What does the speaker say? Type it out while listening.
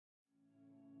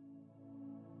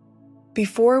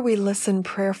Before we listen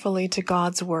prayerfully to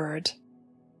God's Word,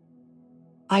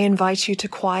 I invite you to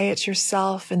quiet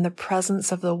yourself in the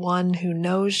presence of the one who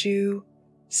knows you,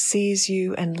 sees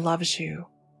you, and loves you.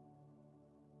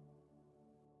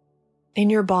 In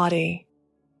your body,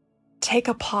 take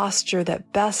a posture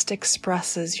that best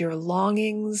expresses your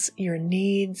longings, your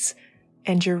needs,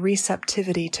 and your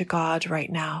receptivity to God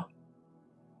right now.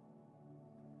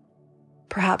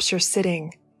 Perhaps you're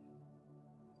sitting,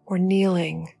 or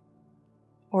kneeling,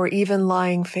 or even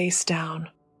lying face down.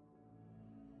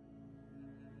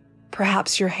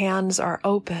 Perhaps your hands are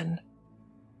open,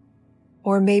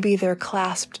 or maybe they're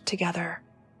clasped together.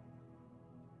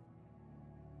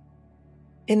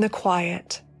 In the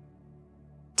quiet,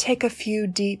 take a few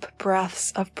deep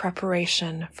breaths of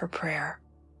preparation for prayer.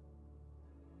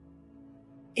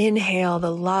 Inhale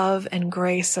the love and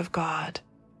grace of God.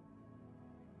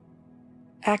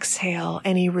 Exhale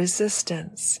any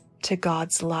resistance to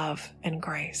God's love and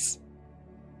grace.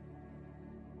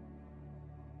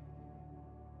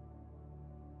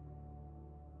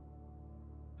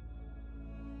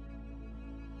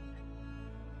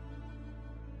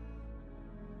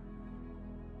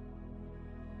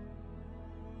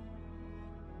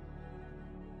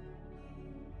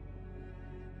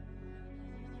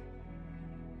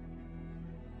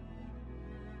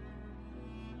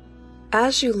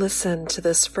 As you listen to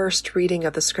this first reading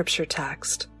of the scripture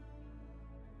text,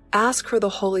 ask for the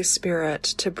Holy Spirit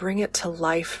to bring it to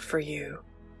life for you,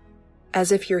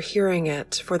 as if you're hearing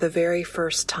it for the very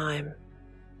first time.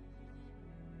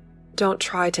 Don't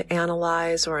try to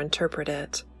analyze or interpret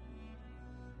it.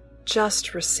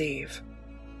 Just receive.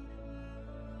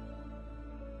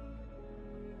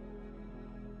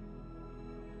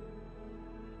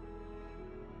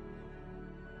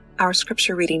 Our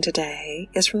scripture reading today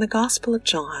is from the Gospel of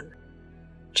John,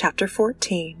 chapter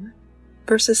 14,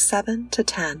 verses 7 to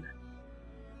 10.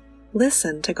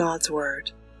 Listen to God's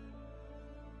word.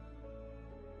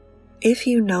 If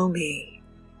you know me,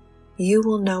 you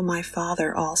will know my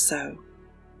Father also.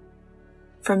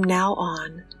 From now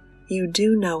on, you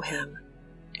do know him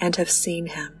and have seen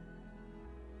him.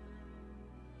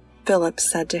 Philip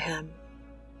said to him,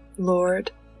 Lord,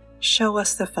 show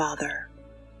us the Father,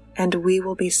 and we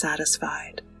will be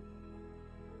satisfied.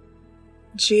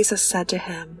 Jesus said to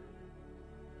him,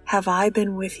 Have I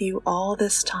been with you all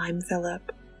this time,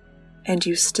 Philip, and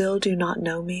you still do not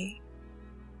know me?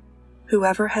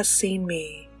 Whoever has seen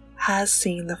me has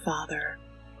seen the Father.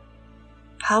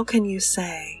 How can you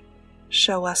say,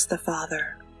 Show us the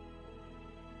Father?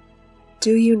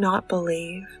 Do you not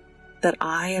believe that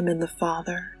I am in the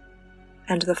Father,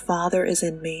 and the Father is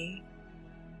in me?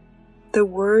 The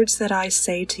words that I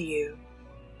say to you,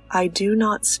 I do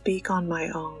not speak on my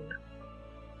own,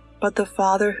 but the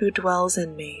Father who dwells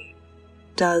in me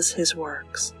does his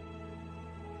works.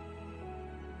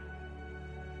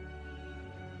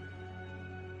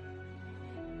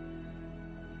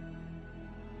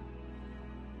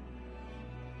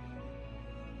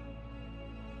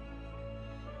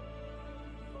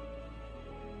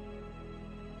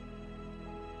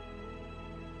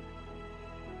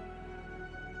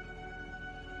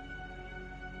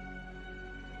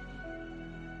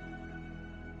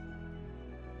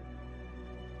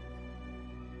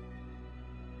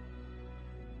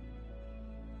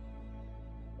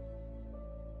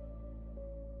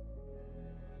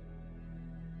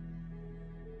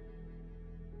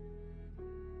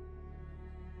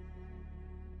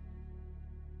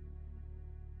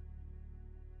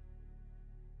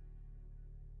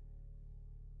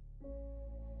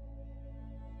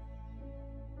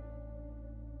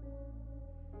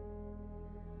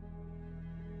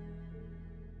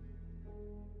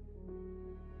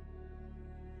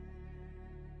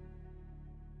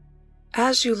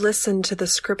 As you listen to the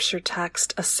scripture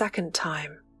text a second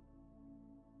time,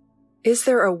 is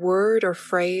there a word or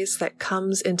phrase that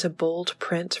comes into bold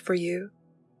print for you?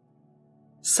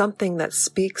 Something that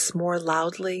speaks more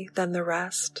loudly than the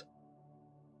rest?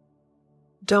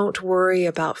 Don't worry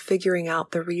about figuring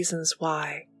out the reasons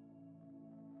why.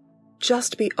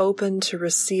 Just be open to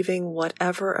receiving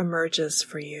whatever emerges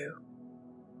for you.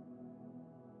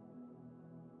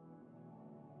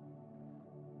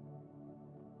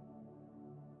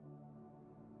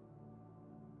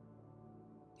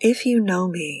 If you know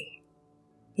me,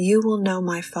 you will know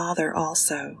my Father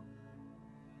also.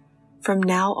 From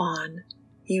now on,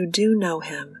 you do know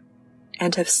him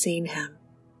and have seen him.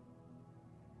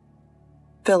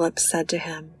 Philip said to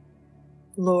him,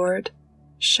 Lord,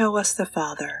 show us the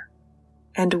Father,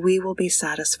 and we will be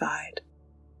satisfied.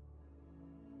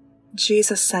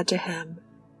 Jesus said to him,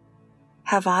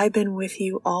 Have I been with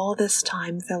you all this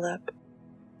time, Philip,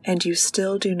 and you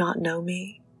still do not know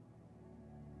me?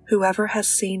 Whoever has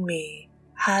seen me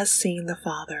has seen the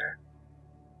Father.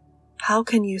 How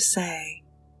can you say,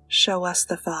 'Show us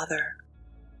the Father'?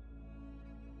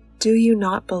 Do you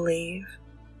not believe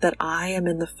that I am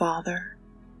in the Father,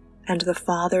 and the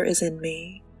Father is in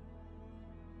me?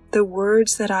 The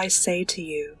words that I say to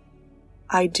you,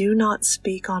 I do not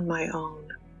speak on my own,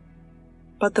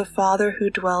 but the Father who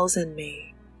dwells in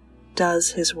me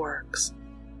does his works.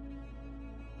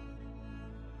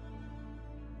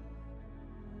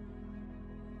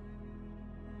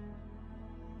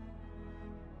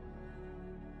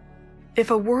 If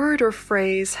a word or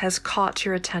phrase has caught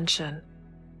your attention,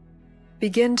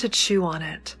 begin to chew on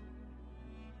it.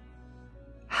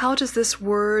 How does this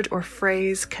word or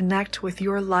phrase connect with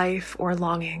your life or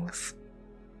longings?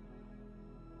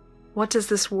 What does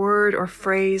this word or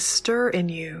phrase stir in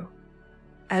you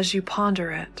as you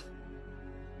ponder it?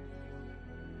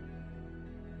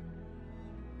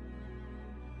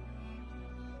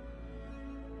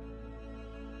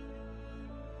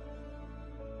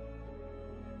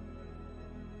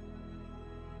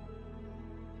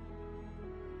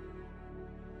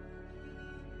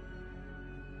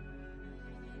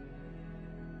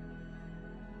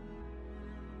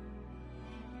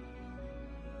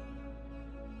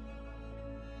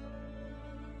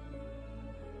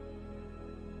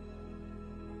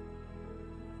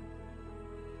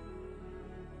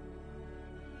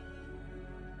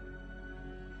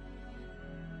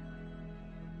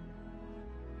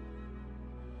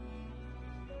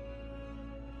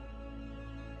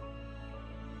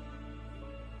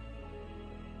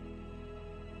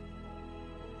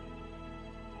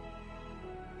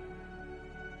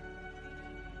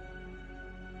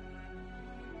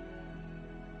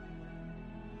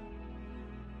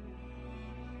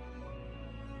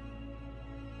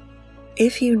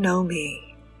 If you know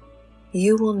me,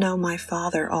 you will know my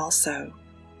Father also.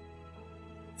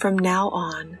 From now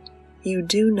on, you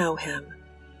do know him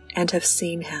and have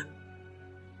seen him.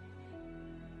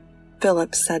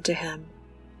 Philip said to him,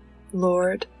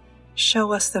 Lord,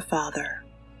 show us the Father,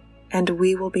 and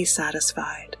we will be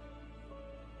satisfied.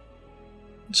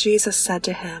 Jesus said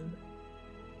to him,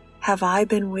 Have I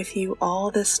been with you all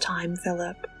this time,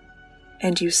 Philip,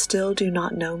 and you still do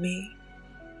not know me?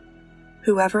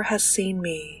 Whoever has seen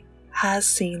me has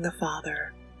seen the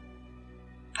Father.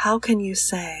 How can you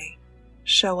say,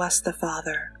 Show us the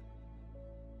Father?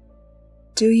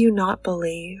 Do you not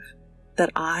believe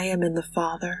that I am in the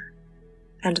Father,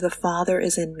 and the Father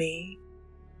is in me?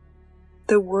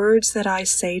 The words that I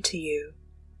say to you,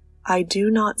 I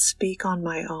do not speak on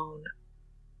my own,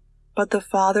 but the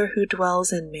Father who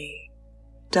dwells in me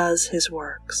does his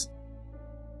works.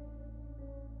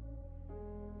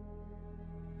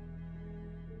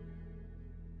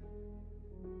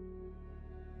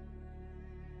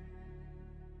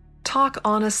 Talk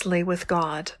honestly with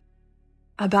God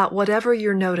about whatever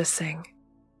you're noticing,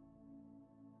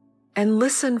 and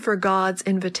listen for God's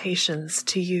invitations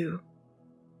to you.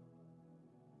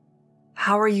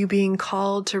 How are you being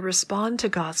called to respond to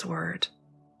God's word?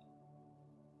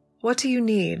 What do you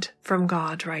need from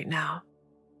God right now?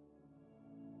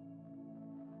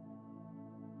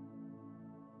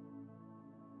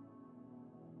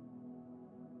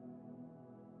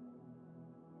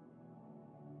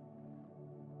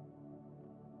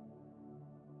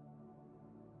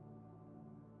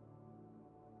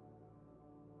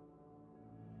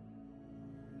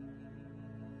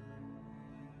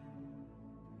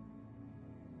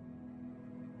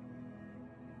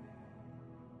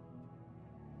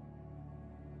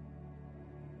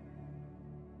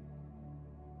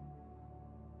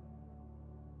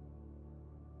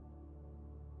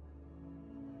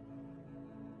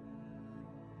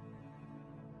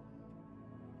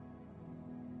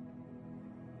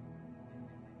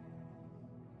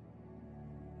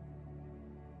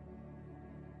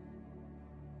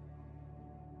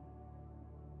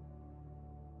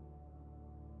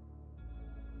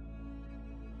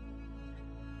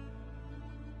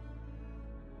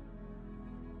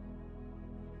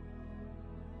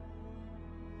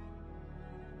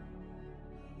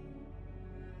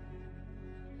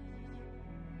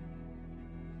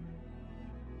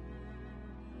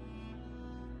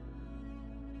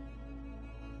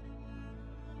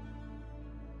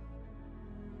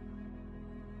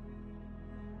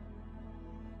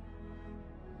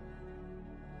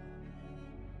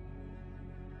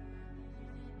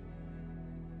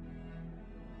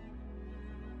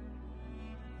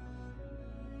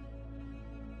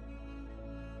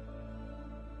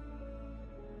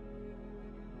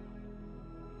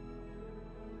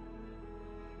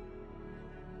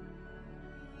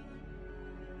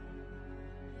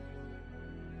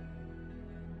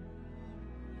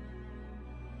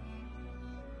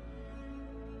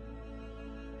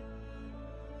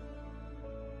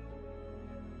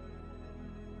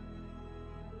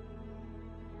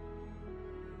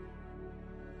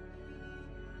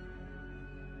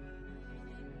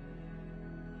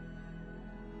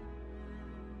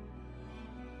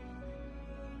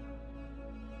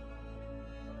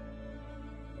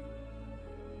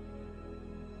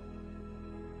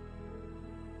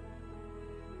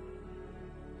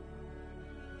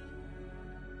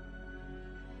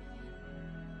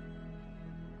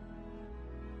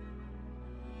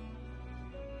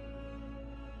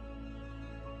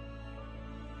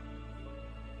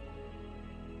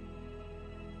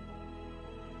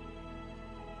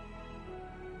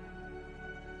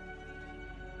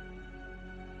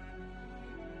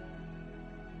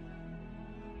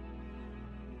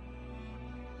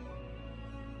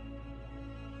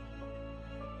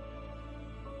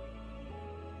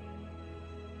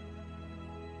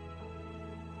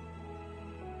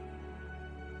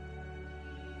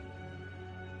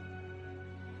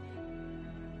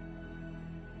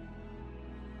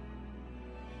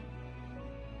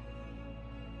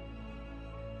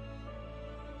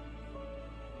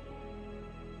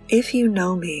 If you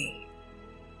know me,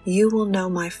 you will know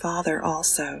my Father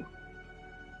also.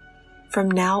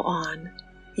 From now on,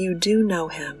 you do know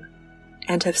him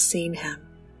and have seen him."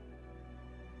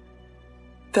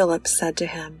 Philip said to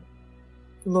him,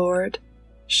 "Lord,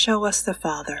 show us the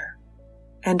Father,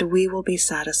 and we will be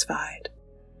satisfied."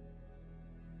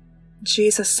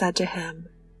 Jesus said to him,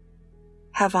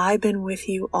 "Have I been with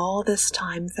you all this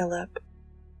time, Philip,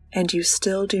 and you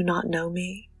still do not know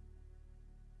me?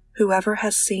 Whoever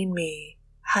has seen me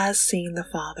has seen the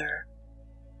Father.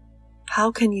 How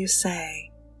can you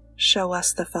say, 'Show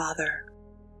us the Father'?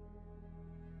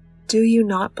 Do you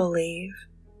not believe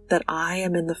that I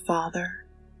am in the Father,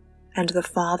 and the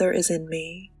Father is in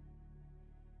me?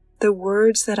 The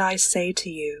words that I say to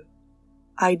you,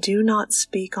 I do not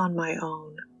speak on my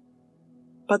own,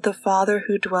 but the Father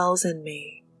who dwells in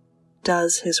me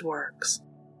does his works."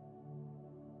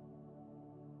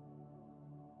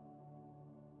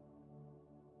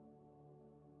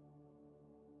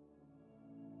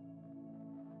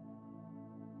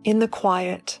 In the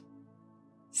quiet,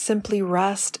 simply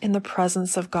rest in the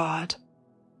presence of God.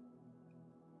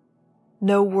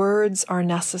 No words are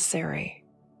necessary.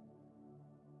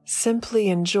 Simply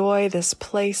enjoy this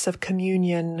place of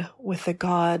communion with the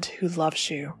God who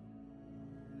loves you.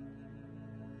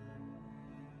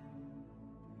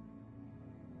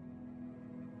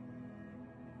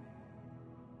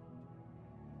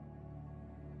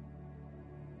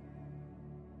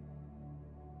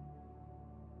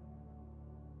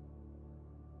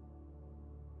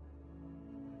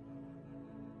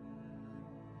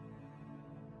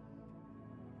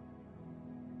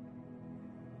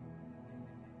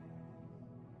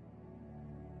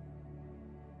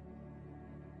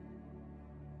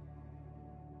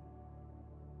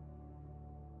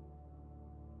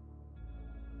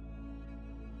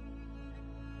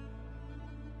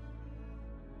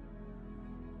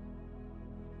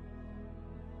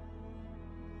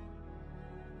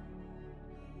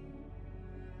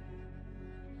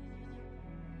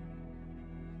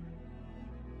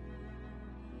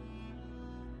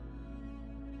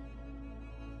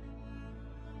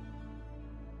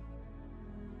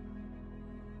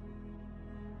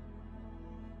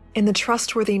 In the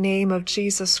trustworthy name of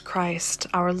Jesus Christ,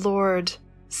 our Lord,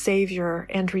 Savior,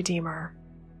 and Redeemer.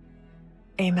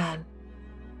 Amen.